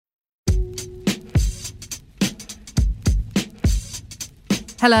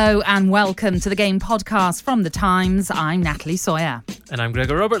Hello and welcome to the Game Podcast from The Times. I'm Natalie Sawyer. And I'm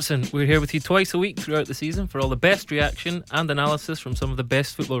Gregor Robertson. We're here with you twice a week throughout the season for all the best reaction and analysis from some of the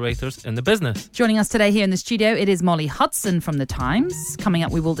best football writers in the business. Joining us today here in the studio, it is Molly Hudson from The Times. Coming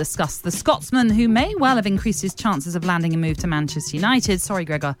up, we will discuss the Scotsman who may well have increased his chances of landing a move to Manchester United. Sorry,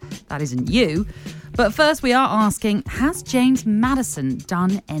 Gregor, that isn't you. But first, we are asking, has James Maddison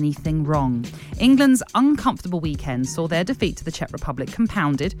done anything wrong? England's uncomfortable weekend saw their defeat to the Czech Republic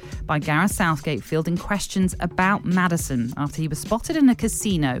compounded by Gareth Southgate fielding questions about Maddison after he was spotted in a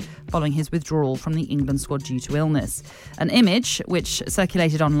casino following his withdrawal from the England squad due to illness. An image, which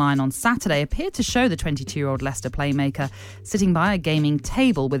circulated online on Saturday, appeared to show the 22-year-old Leicester playmaker sitting by a gaming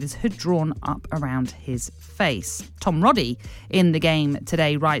table with his hood drawn up around his face. Tom Roddy in The Game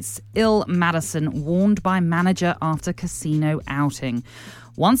today writes, "Ill Maddison warned by manager after casino outing.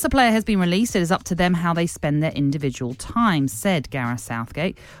 Once a player has been released, it is up to them how they spend their individual time," said Gareth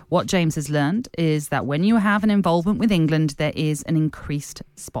Southgate. What James has learned is that when you have an involvement with England, there is an increased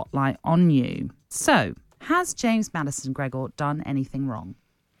spotlight on you. So, has James Maddison, Gregor, done anything wrong?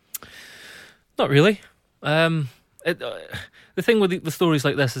 Not really. The thing with the stories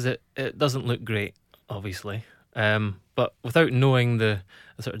like this is it doesn't look great, obviously. But without knowing the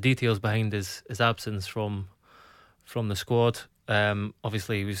sort of details behind his absence from the squad,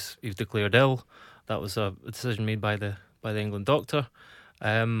 obviously he was declared ill. That was a decision made by the England doctor,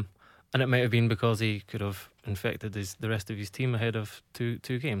 and it might have been because he could have infected the rest of his team ahead of two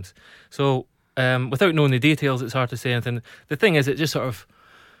games. So without knowing the details, it's hard to say anything. The thing is, it just sort of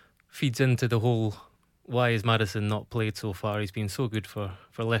feeds into the whole, why has Maddison not played so far? He's been so good for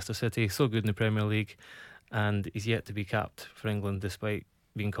Leicester City, so good in the Premier League, and he's yet to be capped for England despite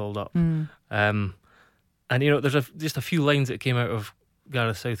being called up. And, you know, there's just a few lines that came out of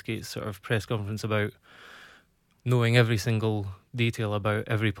Gareth Southgate's sort of press conference about knowing every single detail about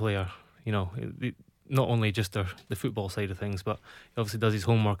every player. You know, not only just the football side of things, but he obviously does his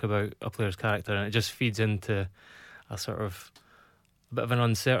homework about a player's character, and it just feeds into a sort of a bit of an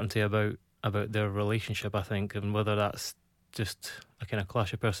uncertainty about their relationship, I think, and whether that's just a kind of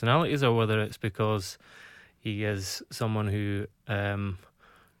clash of personalities or whether it's because he is someone who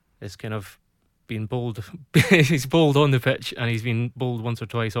is kind of been bold. He's bold on the pitch and he's been bold once or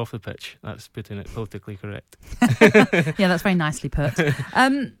twice off the pitch. That's putting it politically correct. Yeah, that's very nicely put.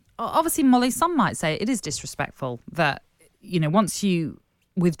 Obviously, Molly, some might say it is disrespectful that, you know, once you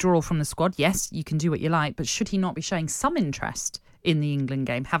withdraw from the squad, yes, you can do what you like, but should he not be showing some interest in the England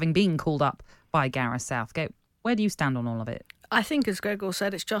game, having been called up by Gareth Southgate? Where do you stand on all of it? I think, as Gregor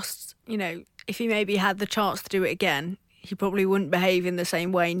said, it's just, you know, if he maybe had the chance to do it again, he probably wouldn't behave in the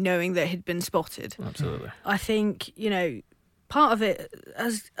same way knowing that he'd been spotted. Absolutely. I think, you know, part of it,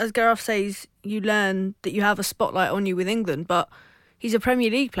 as Gareth says, you learn that you have a spotlight on you with England, but he's a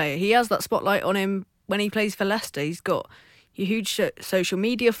Premier League player. He has that spotlight on him when he plays for Leicester. He's got a huge social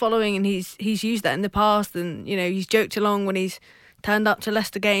media following, and he's used that in the past, and, you know, he's joked along when he's turned up to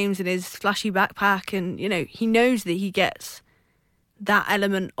Leicester games in his flashy backpack, and, you know, he knows that he gets that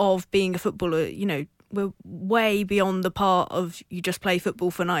element of being a footballer. You know, we're way beyond the part of you just play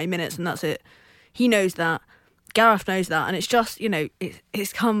football for 90 minutes and that's it. He knows that. Gareth knows that. And it's just, you know,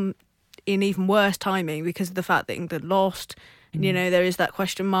 it's come in even worse timing because of the fact that England lost. And, you know, there is that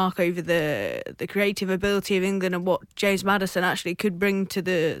question mark over the creative ability of England and what James Maddison actually could bring to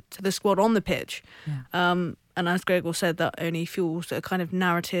the squad on the pitch. Yeah. And as Gregor said, that only fuels a kind of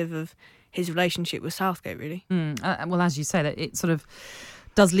narrative of his relationship with Southgate, really. Well, as you say, that it sort of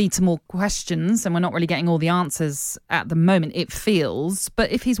does lead to more questions, and we're not really getting all the answers at the moment, it feels. But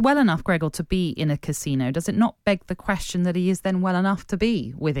if he's well enough, Gregor, to be in a casino, does it not beg the question that he is then well enough to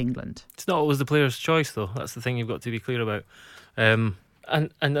be with England? It's not always the player's choice, though. That's the thing you've got to be clear about. And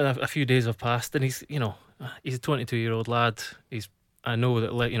a few days have passed, and he's a 22-year-old lad. I know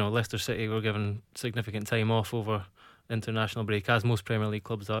that, you know, Leicester City were given significant time off over international break, as most Premier League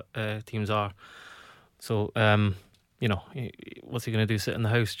clubs teams are. So, you know, what's he going to do? Sit in the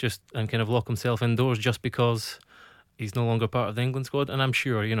house and kind of lock himself indoors just because he's no longer part of the England squad? And I'm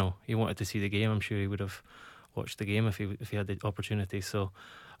sure, you know, he wanted to see the game. I'm sure he would have watched the game if he had the opportunity. So,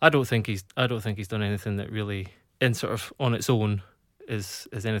 I don't think he's done anything that really, in sort of on its own, is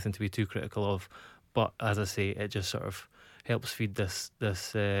anything to be too critical of. But as I say, it just sort of helps feed this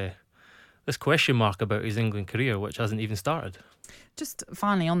question mark about his England career, which hasn't even started. Just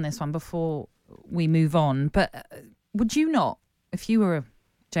finally on this one before we move on, but would you not, if you were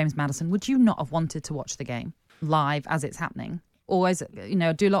James Maddison, would you not have wanted to watch the game live as it's happening? Or is it, you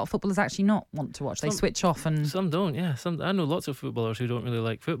know, do a lot of footballers actually not want to watch? They switch off and... Some don't, yeah. I know lots of footballers who don't really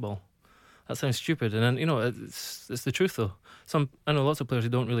like football. that sounds stupid. And then, it's the truth though. I know lots of players who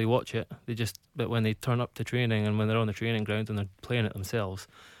don't really watch it. But when they turn up to training and when they're on the training ground and they're playing it themselves,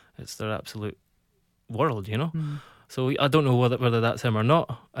 it's their absolute world, So I don't know whether that's him or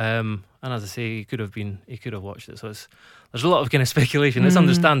not. And as I say, he could have watched it. So there's a lot of kind of speculation. It's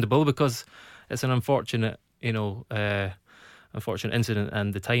understandable because it's an unfortunate incident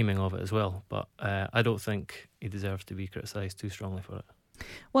and the timing of it as well. But I don't think he deserves to be criticised too strongly for it.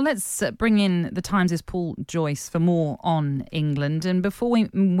 Well, let's bring in the Times' Paul Joyce for more on England. And before we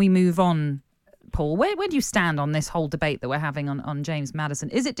move on, Paul, where do you stand on this whole debate that we're having on James Maddison?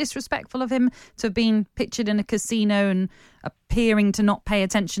 Is it disrespectful of him to have been pictured in a casino and appearing to not pay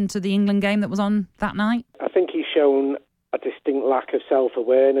attention to the England game that was on that night? I think he's shown a distinct lack of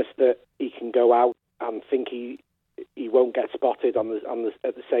self-awareness that he can go out and think he won't get spotted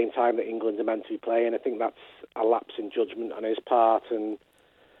at the same time that England are meant to be playing. I think that's a lapse in judgment on his part, and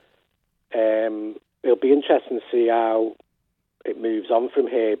it'll be interesting to see how it moves on from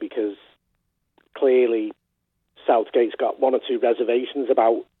here, because clearly Southgate's got one or two reservations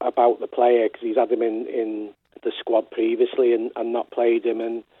about the player, because he's had him in the squad previously and not played him,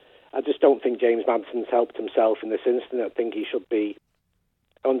 and I just don't think James Maddison's helped himself in this instance. I think he should be.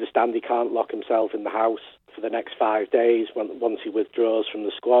 I understand he can't lock himself in the house for the next 5 days once he withdraws from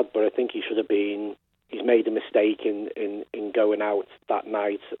the squad, but I think he should have been. He's made a mistake in going out that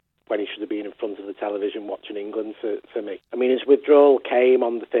night when he should have been in front of the television watching England for me. I mean, his withdrawal came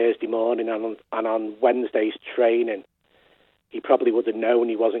on the Thursday morning, and on Wednesday's training, he probably would have known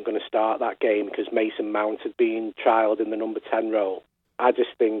he wasn't going to start that game because Mason Mount had been trialled in the number 10 role. I just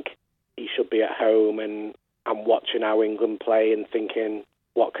think he should be at home and watching how England play and thinking,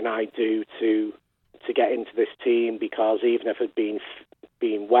 what can I do to get into this team? Because even if it had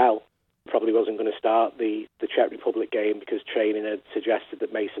been well, probably wasn't going to start the Czech Republic game because training had suggested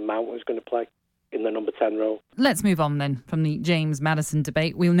that Mason Mount was going to play in the number 10 role. Let's move on then from the James Maddison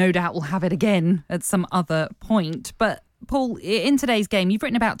debate. We'll no doubt will have it again at some other point. But Paul, in today's game, you've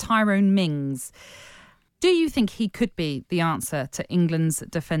written about Tyrone Mings. Do you think he could be the answer to England's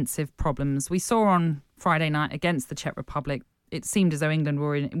defensive problems? We saw on Friday night against the Czech Republic, it seemed as though England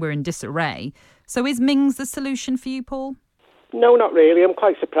were in disarray. So is Mings the solution for you, Paul? No, not really. I'm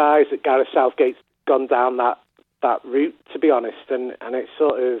quite surprised that Gareth Southgate's gone down that route, to be honest, and it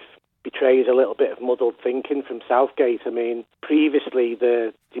sort of betrays a little bit of muddled thinking from Southgate. I mean, previously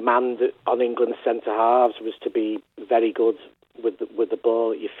the demand on England's centre-halves was to be very good with the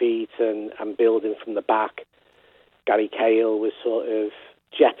ball at your feet and building from the back. Gary Cahill was sort of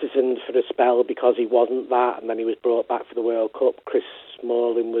jettisoned for a spell because he wasn't that, and then he was brought back for the World Cup. Chris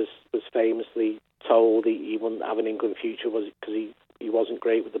Smalling was famously told he wouldn't have an England future because he wasn't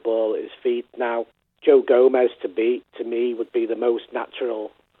great with the ball at his feet. Now, Joe Gomez to me would be the most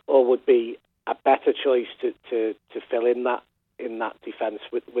natural, or would be a better choice to fill in that defence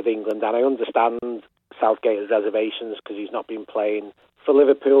with England. And I understand Southgate's reservations because he's not been playing for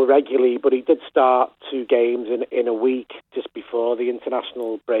Liverpool regularly, but he did start 2 games in a week just before the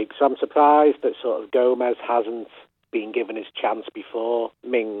international break. So I'm surprised that sort of Gomez hasn't been given his chance before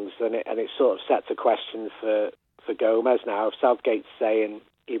Mings, and it sort of sets a question for Gomez now. If Southgate's saying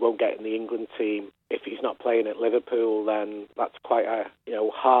he won't get in the England team if he's not playing at Liverpool, then that's quite a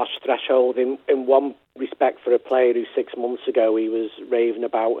harsh threshold in one respect for a player who 6 months ago he was raving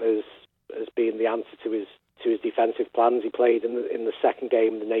about as being the answer to his defensive plans. He played in the second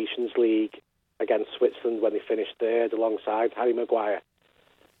game of the Nations League against Switzerland when they finished third alongside Harry Maguire,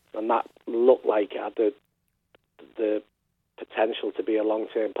 and that looked like it had the potential to be a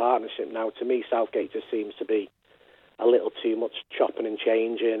long-term partnership. Now, to me, Southgate just seems to be a little too much chopping and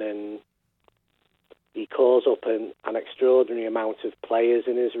changing, and he calls up an extraordinary amount of players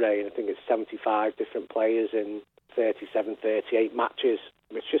in his reign. I think it's 75 different players in 37, 38 matches,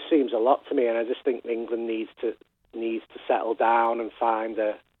 which just seems a lot to me, and I just think England needs to settle down and find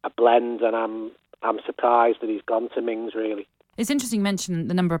a blend, and I'm surprised that he's gone to Mings, really. It's interesting you mention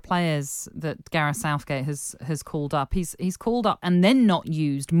the number of players that Gareth Southgate has called up. He's called up and then not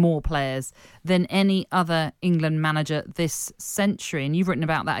used more players than any other England manager this century. And you've written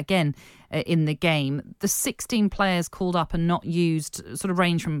about that again in the game. The 16 players called up and not used sort of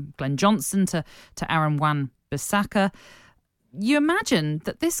range from Glenn Johnson to Aaron Wan-Bissaka. You imagine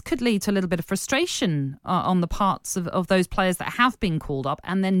that this could lead to a little bit of frustration on the parts of those players that have been called up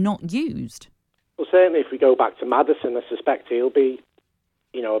and then not used. Well, certainly if we go back to Maddison, I suspect he'll be,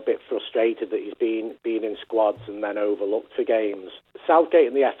 a bit frustrated that he's been in squads and then overlooked for games. Southgate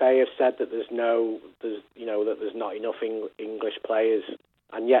and the FA have said that there's not enough English players,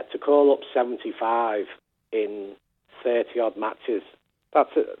 and yet to call up 75 in 30 odd matches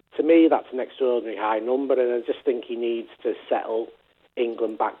To me, that's an extraordinary high number, and I just think he needs to settle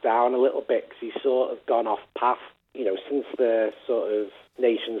England back down a little bit, because he's sort of gone off path, since the sort of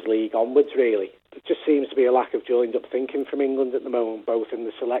Nations League onwards, really. There just seems to be a lack of joined-up thinking from England at the moment, both in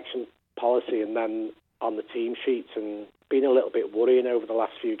the selection policy and then on the team sheets, and been a little bit worrying over the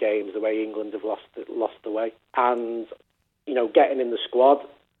last few games, the way England have lost the way. And, getting in the squad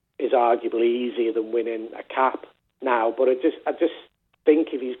is arguably easier than winning a cap now, but I just think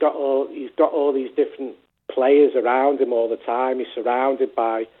if he's got all these different players around him all the time, he's surrounded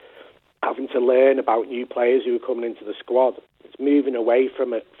by having to learn about new players who are coming into the squad. It's moving away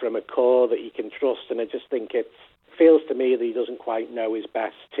from a core that he can trust, and I just think it feels to me that he doesn't quite know his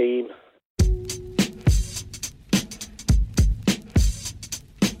best team.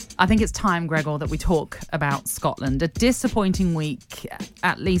 I think it's time, Gregor, that we talk about Scotland. A disappointing week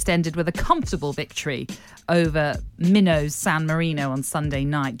at least ended with a comfortable victory over Minnows San Marino on Sunday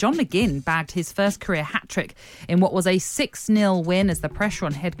night. John McGinn bagged his first career hat-trick in what was a 6-0 win, as the pressure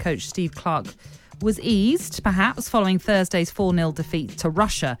on head coach Steve Clarke was eased, perhaps, following Thursday's 4-0 defeat to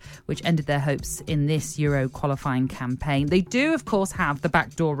Russia, which ended their hopes in this Euro qualifying campaign. They do, of course, have the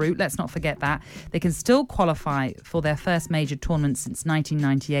backdoor route. Let's not forget that. They can still qualify for their first major tournament since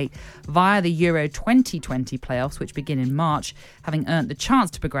 1998 via the Euro 2020 playoffs, which begin in March, having earned the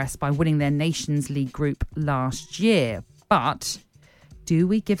chance to progress by winning their Nations League group last year. But do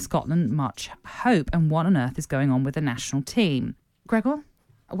we give Scotland much hope? And what on earth is going on with the national team? Gregor?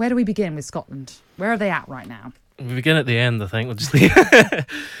 Where do we begin with Scotland? Where are they at right now? We begin at the end, I think. We'll just leave.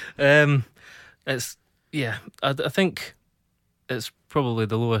 I think it's probably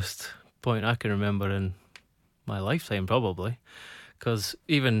the lowest point I can remember in my lifetime, probably. Because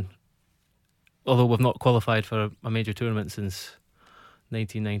although we've not qualified for a major tournament since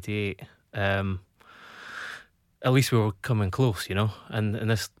 1998, at least we were coming close, And in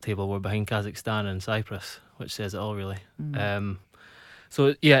this table, we're behind Kazakhstan and Cyprus, which says it all, really.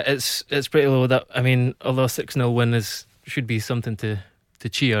 So yeah, it's pretty low. That although a 6-0 win should be something to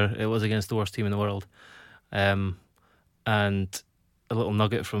cheer, it was against the worst team in the world. And a little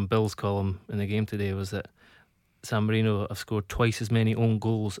nugget from Bill's column in the game today was that San Marino have scored twice as many own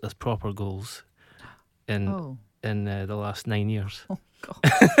goals as proper goals in the last 9 years. Oh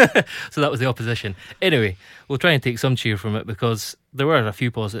God! So that was the opposition. Anyway, we'll try and take some cheer from it, because there were a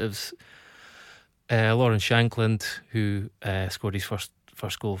few positives. Lawrence Shankland, who scored his first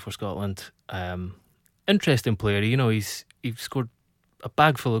goal for Scotland. Interesting player, he's scored a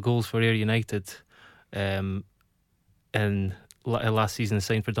bag full of goals for Ayr United in last season,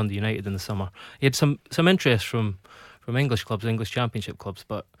 signed for Dundee United in the summer. He had some interest from English clubs, English Championship clubs,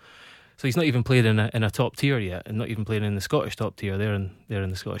 but so he's not even played in a top tier yet, and not even played in the Scottish top tier. They're in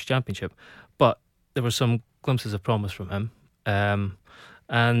the Scottish Championship, but there were some glimpses of promise from him,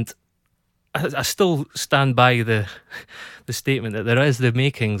 and I still stand by the statement that there is the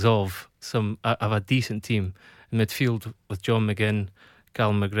makings of a decent team in midfield with John McGinn,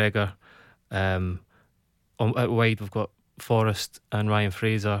 Callum McGregor. Out wide, we've got Forrest and Ryan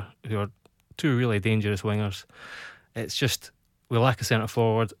Fraser, who are two really dangerous wingers. It's just we lack a centre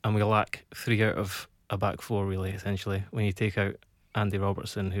forward, and we lack three out of a back four, really, essentially, when you take out Andy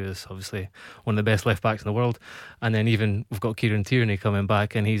Robertson, who is obviously one of the best left backs in the world, and then even we've got Kieran Tierney coming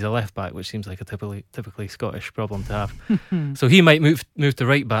back, and he's a left back, which seems like a typically Scottish problem to have. So he might move to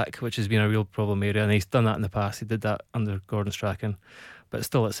right back, which has been a real problem area, and he's done that in the past. He did that under Gordon Strachan, but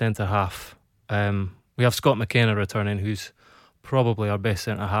still at centre half. We have Scott McKenna returning, who's probably our best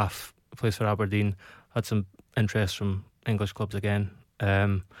centre half. Plays for Aberdeen. Had some interest from English clubs again.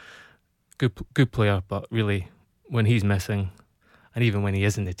 Good player, but really when he's missing, and even when he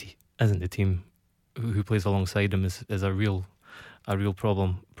isn't the team, who plays alongside him is a real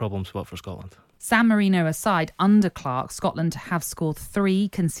problem spot for Scotland. San Marino aside, under Clarke, Scotland have scored 3,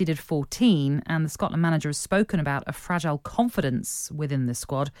 conceded 14, and the Scotland manager has spoken about a fragile confidence within the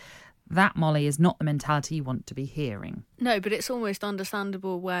squad. That, Molly, is not the mentality you want to be hearing. No, but it's almost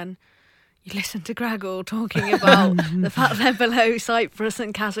understandable when you listen to Gregor talking about the fact they're below Cyprus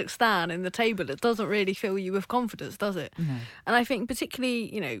and Kazakhstan in the table. It doesn't really fill you with confidence, does it? No. And I think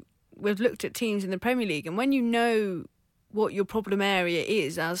particularly, we've looked at teams in the Premier League, and when you know what your problem area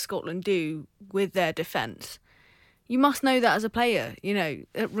is, as Scotland do with their defence, you must know that as a player,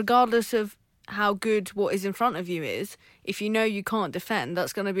 regardless of how good what is in front of you is. If you know you can't defend,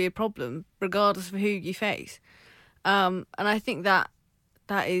 that's going to be a problem, regardless of who you face. And I think that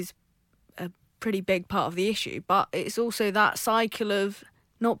is a pretty big part of the issue. But it's also that cycle of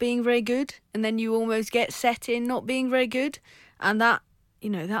not being very good, and then you almost get set in not being very good, and that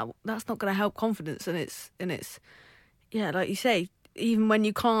that's not going to help confidence. And it's like you say, even when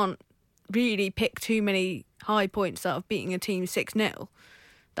you can't really pick too many high points out of beating a team 6-0,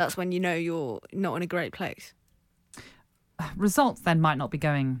 that's when you know you're not in a great place. Results then might not be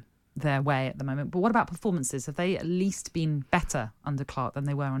going their way at the moment, but what about performances? Have they at least been better under Clark than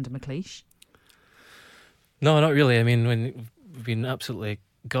they were under McLeish? No, not really. I mean, when we've been absolutely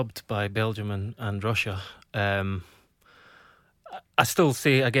gubbed by Belgium and Russia, I still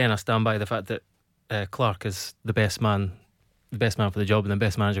say, again, I stand by the fact that Clark is the best man for the job and the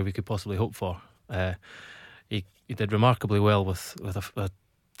best manager we could possibly hope for. He did remarkably well with a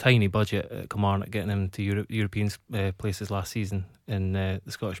tiny budget at Kilmarnock, getting him to European places last season in the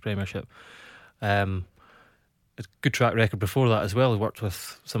Scottish Premiership. A good track record before that as well. He worked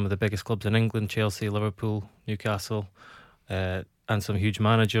with some of the biggest clubs in England: Chelsea, Liverpool, Newcastle, and some huge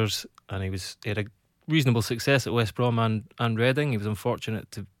managers. And he had a reasonable success at West Brom and Reading. He was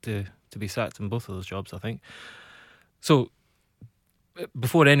unfortunate to be sacked in both of those jobs, I think. So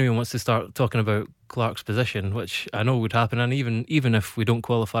before anyone wants to start talking about Clark's position, which I know would happen, and even if we don't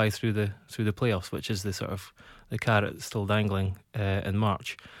qualify through the playoffs, which is the sort of the carrot still dangling in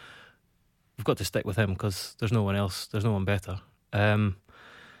March, we've got to stick with him because there's no one else, there's no one better.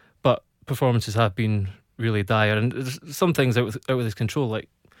 But performances have been really dire, and there's some things out with his control. Like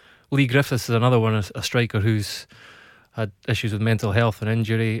Lee Griffiths is another one, a striker who's had issues with mental health and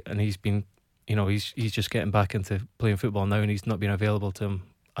injury, and he's been, he's just getting back into playing football now, and he's not been available to him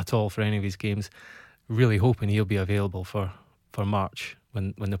at all for any of his games. Really hoping he'll be available for March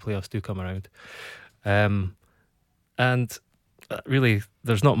when the playoffs do come around. And really,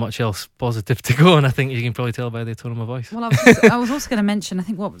 there's not much else positive to go on. I think you can probably tell by the tone of my voice. Well, I was also going to mention, I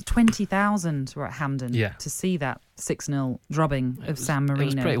think 20,000 were at Hampden to see that 6-0 drubbing of San Marino.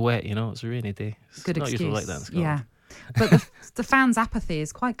 It was pretty wet, it was a rainy day. It's good not excuse. usually like that in Scotland. Yeah, but the fans' apathy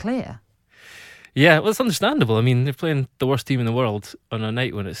is quite clear. Yeah, well, it's understandable. I mean, they're playing the worst team in the world on a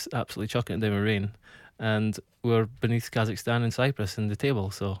night when it's absolutely chucking it down with rain, and we're beneath Kazakhstan and Cyprus in the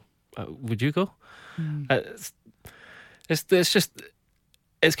table. So, would you go? It's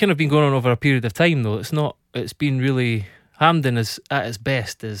kind of been going on over a period of time, though. It's been really, Hampden is at its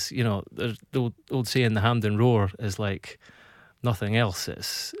best. There's the old saying, the Hampden roar is like nothing else.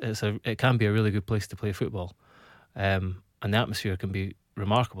 It can be a really good place to play football, and the atmosphere can be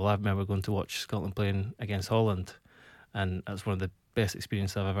remarkable. I remember going to watch Scotland playing against Holland, and that's one of the best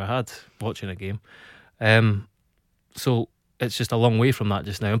experiences I've ever had watching a game. So it's just a long way from that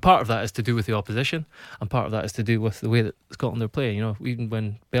just now, and part of that is to do with the opposition, and part of that is to do with the way that Scotland are playing. Even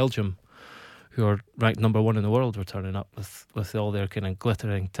when Belgium, who are ranked number 1 in the world, were turning up with all their kind of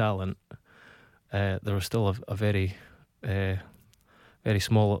glittering talent, there was still a very very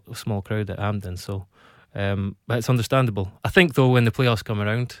small crowd at Hampden. So but it's understandable. I think, though, when the playoffs come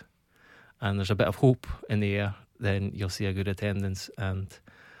around and there's a bit of hope in the air, then you'll see a good attendance, and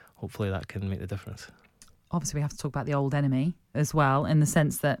hopefully that can make the difference. Obviously, we have to talk about the old enemy as well, in the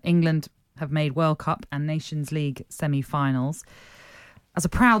sense that England have made World Cup and Nations League semi-finals. As a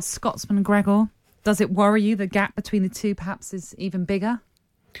proud Scotsman, Gregor, does it worry you the gap between the two perhaps is even bigger?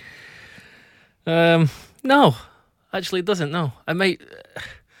 No, actually it doesn't, no. I might...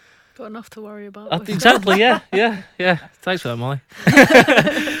 Got enough to worry about. Exactly, yeah. Thanks for that, Molly.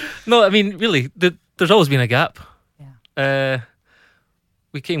 No, I mean, really, there's always been a gap. Yeah.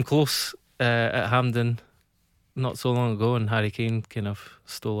 We came close at Hampden not so long ago, and Harry Kane kind of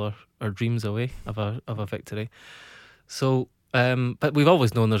stole our dreams away of a victory. So, but we've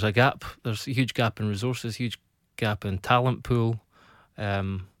always known there's a gap. There's a huge gap in resources, huge gap in talent pool.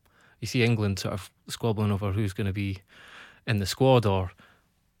 You see England sort of squabbling over who's going to be in the squad, or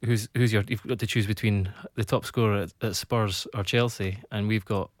you've got to choose between the top scorer at Spurs or Chelsea, and we've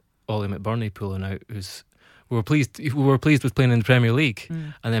got Ollie McBurney pulling out, we were pleased with playing in the Premier League,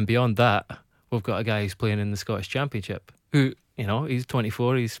 and then beyond that, we've got a guy who's playing in the Scottish Championship, who, he's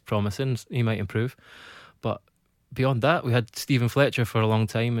 24, he's promising, he might improve, but beyond that, we had Stephen Fletcher for a long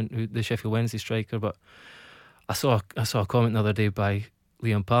time, and the Sheffield Wednesday striker. But I saw a comment the other day by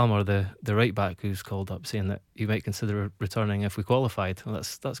Liam Palmer, the right back, who's called up, saying that he might consider returning if we qualified. Well,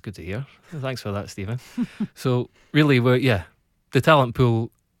 that's good to hear. Thanks for that, Stephen. So really, the talent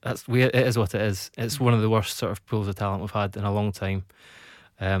pool, it is what it is. It's one of the worst sort of pools of talent we've had in a long time.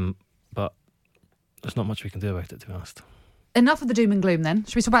 But there's not much we can do about it, to be honest. Enough of the doom and gloom then.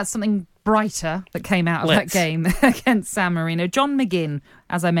 Should we talk about something brighter that came out of that game against San Marino? John McGinn,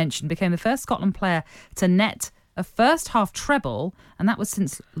 as I mentioned, became the first Scotland player to net a first half treble, and that was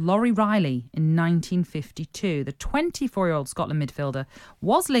since Laurie Riley in 1952. The 24-year-old Scotland midfielder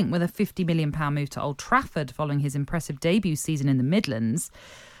was linked with a £50 million move to Old Trafford following his impressive debut season in the Midlands.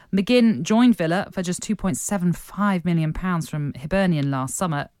 McGinn joined Villa for just £2.75 million from Hibernian last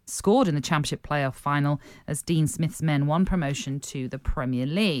summer, scored in the Championship playoff final as Dean Smith's men won promotion to the Premier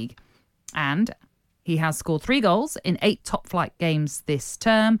League. And he has scored 3 goals in 8 top-flight games this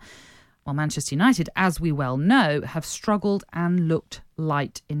term, while Manchester United, as we well know, have struggled and looked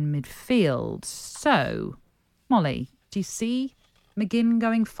light in midfield. So, Molly, do you see McGinn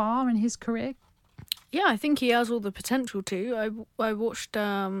going far in his career? Yeah, I think he has all the potential to. I watched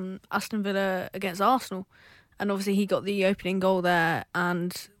Aston Villa against Arsenal, and obviously he got the opening goal there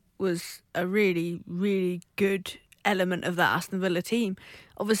and was a really, really good element of that Aston Villa team.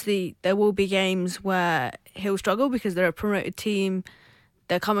 Obviously, there will be games where he'll struggle because they're a promoted team.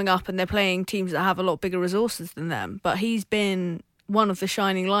 They're coming up and they're playing teams that have a lot bigger resources than them. But he's been one of the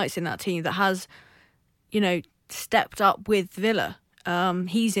shining lights in that team that has, stepped up with Villa.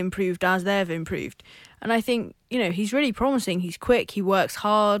 He's improved as they've improved. And I think, he's really promising. He's quick, he works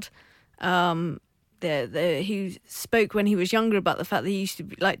hard. He spoke when he was younger about the fact that he used to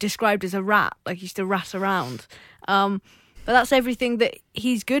be described as a rat, he used to rat around. But that's everything that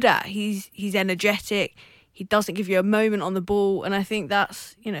he's good at. He's energetic. He doesn't give you a moment on the ball. And I think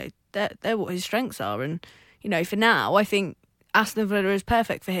that's, they're what his strengths are. And, for now, I think Aston Villa is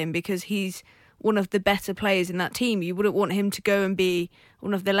perfect for him because he's one of the better players in that team. You wouldn't want him to go and be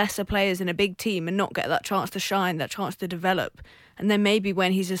one of the lesser players in a big team and not get that chance to shine, that chance to develop. And then maybe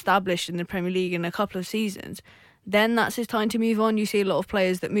when he's established in the Premier League in a couple of seasons, then that's his time to move on. You see a lot of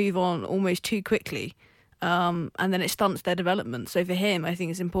players that move on almost too quickly, and then it stunts their development. So for him, I think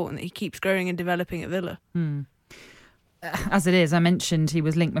it's important that he keeps growing and developing at Villa. As it is, I mentioned he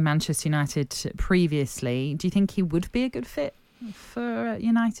was linked with Manchester United previously. Do you think he would be a good fit for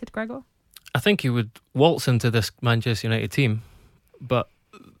United, Gregor? I think he would waltz into this Manchester United team, but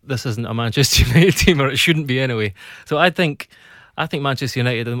this isn't a Manchester United team, or it shouldn't be anyway. So I think Manchester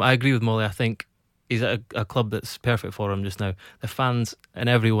United, and I agree with Molly, I think he's at a club that's perfect for him just now. The fans and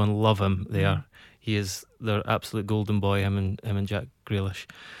everyone love him there. He is their absolute golden boy, him and Jack Grealish.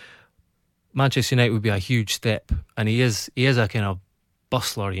 Manchester United would be a huge step, and he is a kind of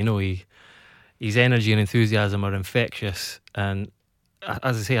bustler, his energy and enthusiasm are infectious, and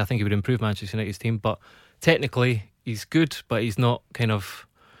as I say, I think he would improve Manchester United's team. But technically, he's good, but he's not kind of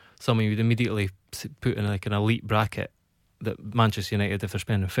someone you would immediately put in an elite bracket that Manchester United, if they're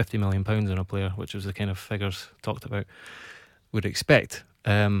spending £50 million on a player, which was the kind of figures talked about, would expect.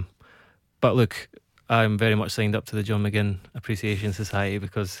 But look, I'm very much signed up to the John McGinn Appreciation Society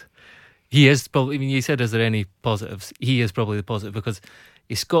because he is probably, you said, is there any positives? He is probably the positive because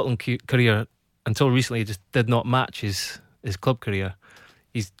his Scotland career, until recently, just did not match his club career.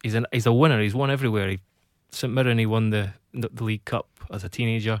 He's a winner. He's won everywhere. St Mirren, he won the League Cup as a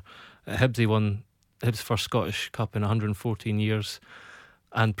teenager. At Hibs, he won Hibs' first Scottish Cup in 114 years,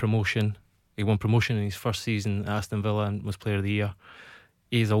 and promotion. He won promotion in his first season at Aston Villa and was Player of the Year.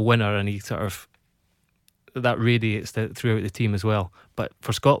 He's a winner, and he sort of that radiates throughout the team as well. But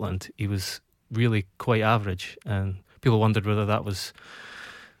for Scotland, he was really quite average, and people wondered whether that was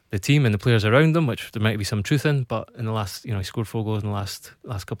the team and the players around them, which there might be some truth in, but in the last, he scored 4 goals in the last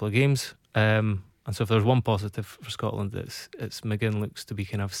couple of games. And so if there's one positive for Scotland, it's McGinn looks to be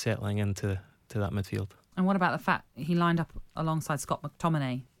kind of settling into that midfield. And what about the fact he lined up alongside Scott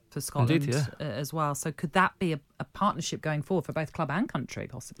McTominay for Scotland? Indeed, as well? So could that be a partnership going forward for both club and country,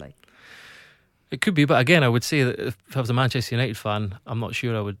 possibly? It could be, but again, I would say that if I was a Manchester United fan, I'm not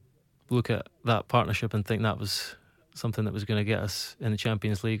sure I would look at that partnership and think that was something that was going to get us in the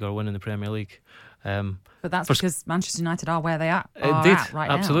Champions League or winning the Premier League. But that's because Manchester United are where they are indeed, at right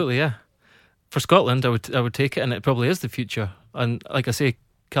now. Absolutely, yeah. For Scotland, I would take it, and it probably is the future. And like I say,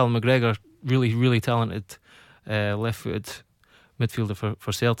 Callum McGregor, really, really talented left-footed midfielder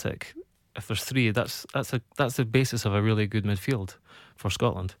for Celtic. If there's 3, that's the basis of a really good midfield for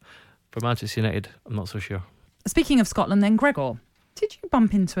Scotland. For Manchester United, I'm not so sure. Speaking of Scotland, then, Gregor, did you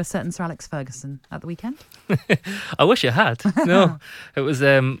bump into a certain Sir Alex Ferguson at the weekend? I wish I had. No, it was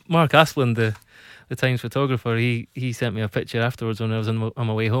Mark Asplund, the Times photographer. He sent me a picture afterwards when I was on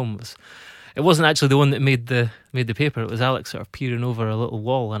my way home. It wasn't actually the one that made the paper. It was Alex sort of peering over a little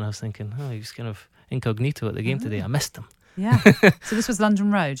wall, and I was thinking, he was kind of incognito at the game today. I missed him. Yeah. So this was London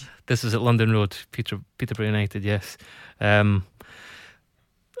Road. This was at London Road, Peterborough United. Yes.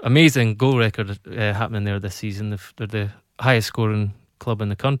 Amazing goal record happening there this season. They're the highest scoring club in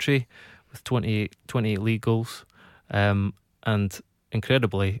the country with 28 league goals, and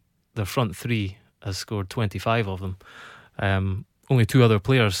incredibly their front 3 has scored 25 of them. Only 2 other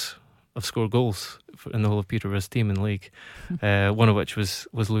players have scored goals in the whole of Peterborough's team in the league, one of which was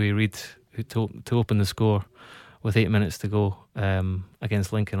Louis Reid, who to open the score with 8 minutes to go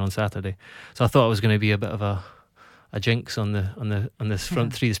against Lincoln on Saturday. So I thought it was going to be a bit of a jinx on this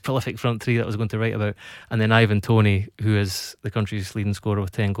front three, this prolific front three that I was going to write about. And then Ivan Toney, who is the country's leading scorer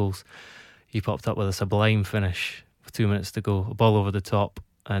with 10 goals, he popped up with a sublime finish with 2 minutes to go, a ball over the top,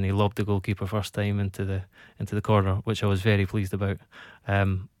 and he lobbed the goalkeeper first time into the corner, which I was very pleased about.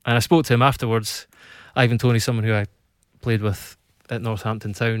 And I spoke to him afterwards. Ivan Toney, someone who I played with at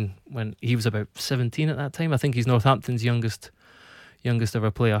Northampton Town when he was about 17 at that time. I think he's Northampton's youngest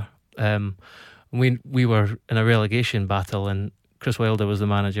ever player. We were in a relegation battle, and Chris Wilder was the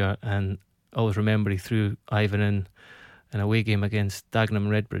manager, and I always remember he threw Ivan in an away game against Dagenham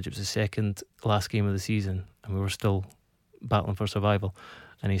and Redbridge. It was the second last game of the season, and we were still battling for survival,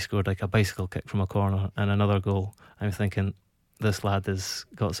 and he scored like a bicycle kick from a corner and another goal. I'm thinking, this lad has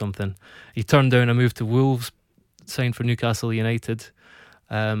got something. He turned down a move to Wolves, signed for Newcastle United,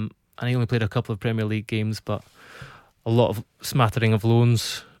 and he only played a couple of Premier League games, but a lot of smattering of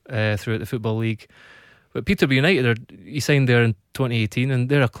loans throughout the Football League. But Peterborough United, he signed there in 2018, and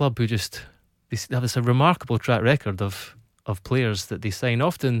they're a club who just, they have this a track record of players that they sign.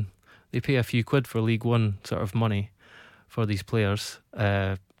 Often they pay a few quid for League One sort of money for these players.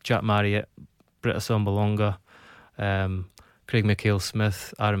 Jack Marriott, Britta Sombalonga, Craig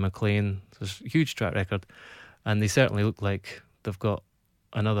McHale-Smith, Aaron McLean. There's a huge track record, and they certainly look like they've got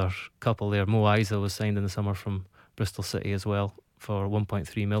another couple there. Mo Isa was signed in the summer from Bristol City as well for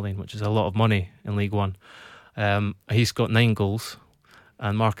 1.3 million, which is a lot of money in League One. He's got 9 goals,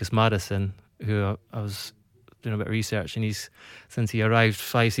 and Marcus Maddison, who I was doing a bit of research, and he's, since he arrived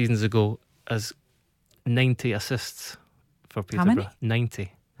 5 seasons ago, has 90 assists for Peterborough. How many?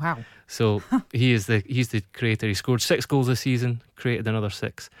 90. Wow. So he's the creator. He scored 6 goals this season, created another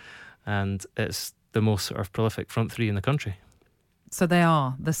 6, and it's the most sort of prolific front three in the country. So they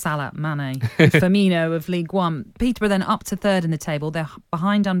are the Salah, Mane, Firmino of League One. Peterborough then up to third in the table. They're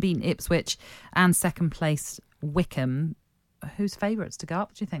behind unbeaten Ipswich and second placed Wickham. Who's favourites to go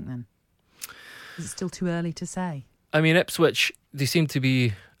up, do you think then? Is it still too early to say? I mean, Ipswich, they seem to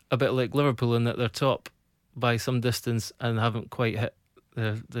be a bit like Liverpool in that they're top by some distance and haven't quite hit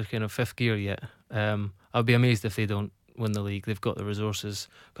their kind of fifth gear yet. I'll be amazed if they don't win the league. They've got the resources,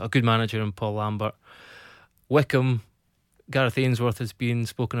 got a good manager in Paul Lambert. Wickham, Gareth Ainsworth has been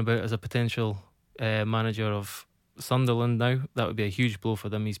spoken about as a potential manager of Sunderland now. That would be a huge blow for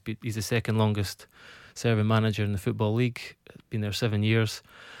them. He's the second longest serving manager in the Football League. Been there 7 years.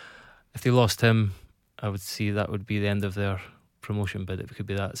 If they lost him, I would see that would be the end of their promotion bid. It could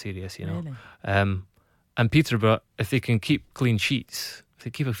be that serious, you know. Really? And Peterborough, if they can keep clean sheets, if they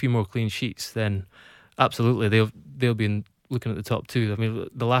keep a few more clean sheets, then absolutely they'll be looking at the top 2. I mean,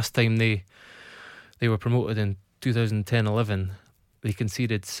 the last time they were promoted in 2010-11, they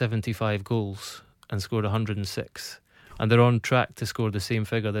conceded 75 goals and scored 106, and they're on track to score the same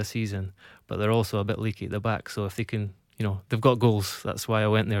figure this season, but they're also a bit leaky at the back. So if they can, you know, they've got goals. That's why I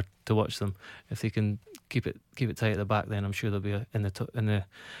went there to watch them. If they can keep it tight at the back, then I'm sure they'll be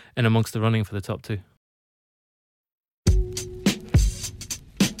in amongst the running for the top 2.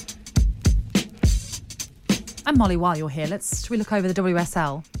 And Molly, while you're here, should we look over the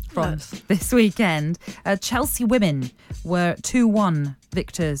WSL from this weekend? Chelsea women were 2-1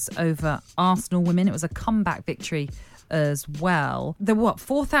 victors over Arsenal women. It was a comeback victory as well. There were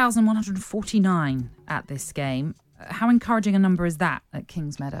 4,149 at this game. How encouraging a number is that at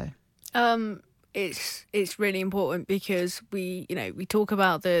Kingsmeadow? It's really important because we talk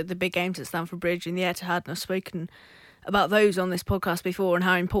about the big games at Stamford Bridge and the Etihad, and I've spoken about those on this podcast before and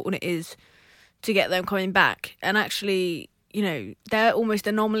how important it is to get them coming back. And actually, you know, they're almost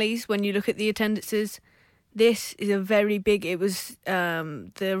anomalies when you look at the attendances. This is a very big, it was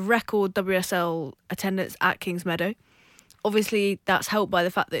the record WSL attendance at Kingsmeadow. Obviously, that's helped by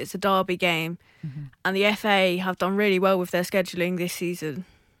the fact that it's a derby game, and the FA have done really well with their scheduling this season.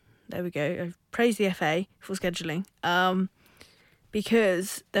 There we go. I praise the FA for scheduling,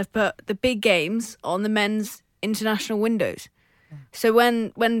 because they've put the big games on the men's international windows. So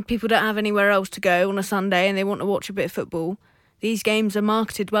when people don't have anywhere else to go on a Sunday and they want to watch a bit of football, these games are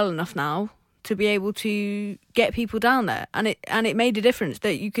marketed well enough now to be able to get people down there. And it made a difference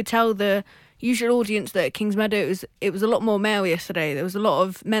that you could tell the usual audience that at Kingsmeadow it was a lot more male yesterday. There was a lot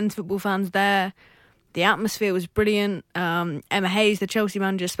of men's football fans there. The atmosphere was brilliant. Emma Hayes, the Chelsea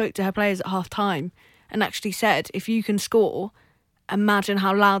manager, spoke to her players at half-time and actually said, if you can score, imagine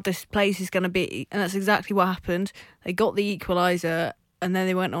how loud this place is going to be. And that's exactly what happened. They got the equaliser and then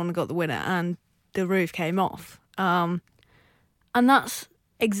they went on and got the winner and the roof came off. And that's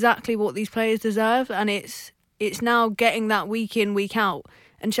exactly what these players deserve. And it's now getting that week in, week out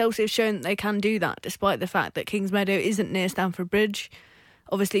And Chelsea have shown that they can do that, despite the fact that Kingsmeadow isn't near Stamford Bridge.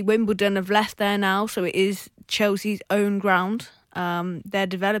 Obviously, Wimbledon have left there now, so it is Chelsea's own ground. They're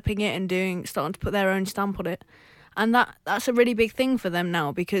developing it and starting to put their own stamp on it. And that's a really big thing for them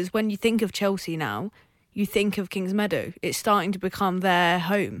now, because when you think of Chelsea now, you think of Kingsmeadow. It's starting to become their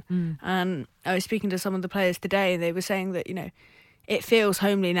home. And I was speaking to some of the players today, and they were saying that, it feels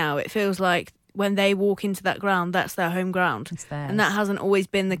homely now. It feels like when they walk into that ground, that's their home ground. It's theirs. And that hasn't always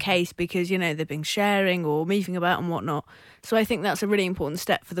been the case because, they've been sharing or moving about and whatnot. So I think that's a really important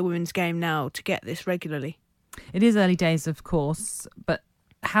step for the women's game now to get this regularly. It is early days, of course, but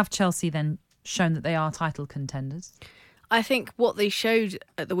have Chelsea then shown that they are title contenders? I think what they showed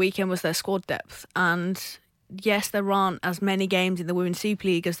at the weekend was their squad depth. And yes, there aren't as many games in the Women's Super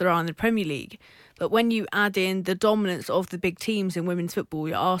League as there are in the Premier League. But when you add in the dominance of the big teams in women's football,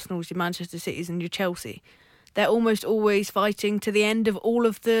 your Arsenals, your Manchester Cities and your Chelsea, they're almost always fighting to the end of all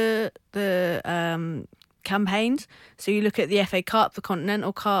of the campaigns. So you look at the FA Cup, the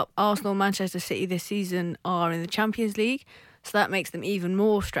Continental Cup, Arsenal, Manchester City this season are in the Champions League. So that makes them even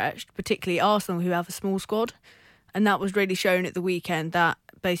more stretched, particularly Arsenal, who have a small squad. And that was really shown at the weekend that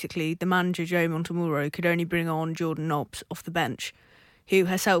basically the manager, Joe Montemuro, could only bring on Jordan Nobbs off the bench, who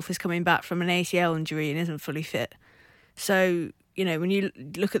herself is coming back from an ACL injury and isn't fully fit. So, when you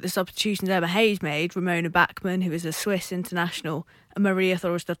look at the substitutions Emma Hayes made, Ramona Bachmann, who is a Swiss international, and Maria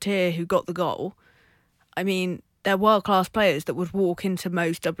Thorisdottir, who got the goal, I mean, they're world-class players that would walk into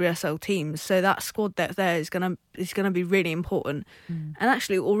most WSL teams. So that squad depth there is gonna be really important. And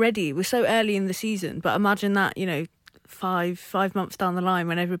actually, already we're so early in the season, but imagine that 5 months down the line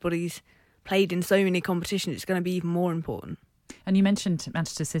when everybody's played in so many competitions, it's going to be even more important. And you mentioned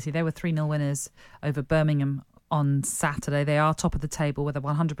Manchester City. They were 3-0 winners over Birmingham on Saturday. They are top of the table with a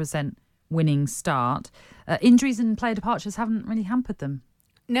 100% winning start. Injuries and player departures haven't really hampered them.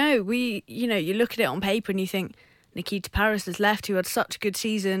 No, you look at it on paper and you think Nikita Paris has left, who had such a good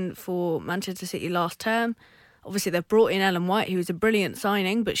season for Manchester City last term. Obviously, they've brought in Ellen White, who was a brilliant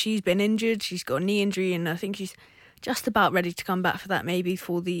signing, but she's been injured. She's got a knee injury, and I think she's just about ready to come back for that, maybe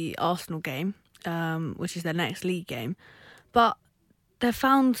for the Arsenal game, which is their next league game. But they've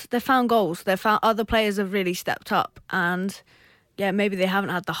found goals. Other players have really stepped up, and yeah, maybe they haven't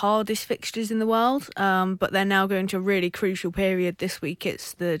had the hardest fixtures in the world, but they're now going to a really crucial period this week.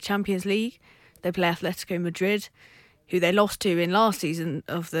 It's the Champions League. They play Atletico Madrid, who they lost to in last season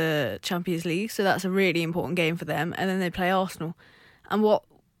of the Champions League, so that's a really important game for them. And then they play Arsenal. And what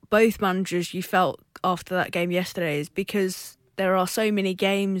both managers you felt after that game yesterday is because there are so many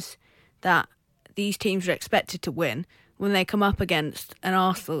games that these teams are expected to win, when they come up against an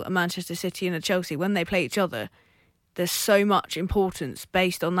Arsenal, a Manchester City and a Chelsea, when they play each other, there's so much importance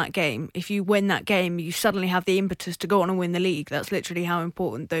based on that game. If you win that game, you suddenly have the impetus to go on and win the league. That's literally how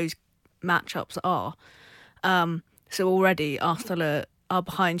important those matchups are. So already Arsenal are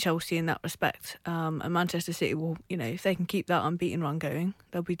behind Chelsea in that respect. And Manchester City will, if they can keep that unbeaten run going,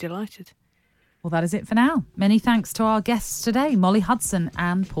 they'll be delighted. Well, that is it for now. Many thanks to our guests today, Molly Hudson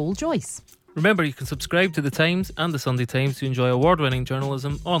and Paul Joyce. Remember, you can subscribe to The Times and The Sunday Times to enjoy award-winning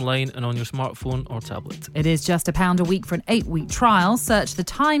journalism online and on your smartphone or tablet. It is just £1 a week for an 8-week trial. Search The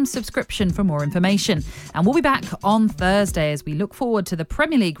Times subscription for more information. And we'll be back on Thursday as we look forward to the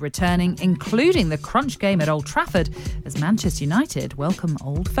Premier League returning, including the crunch game at Old Trafford as Manchester United welcome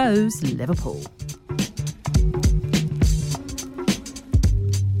old foes Liverpool.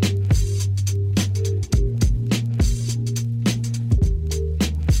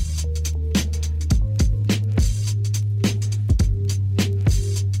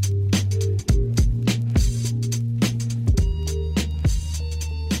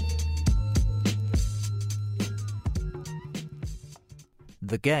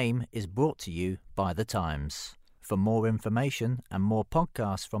 The Game is brought to you by The Times. For more information and more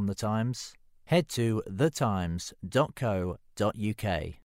podcasts from The Times, head to thetimes.co.uk.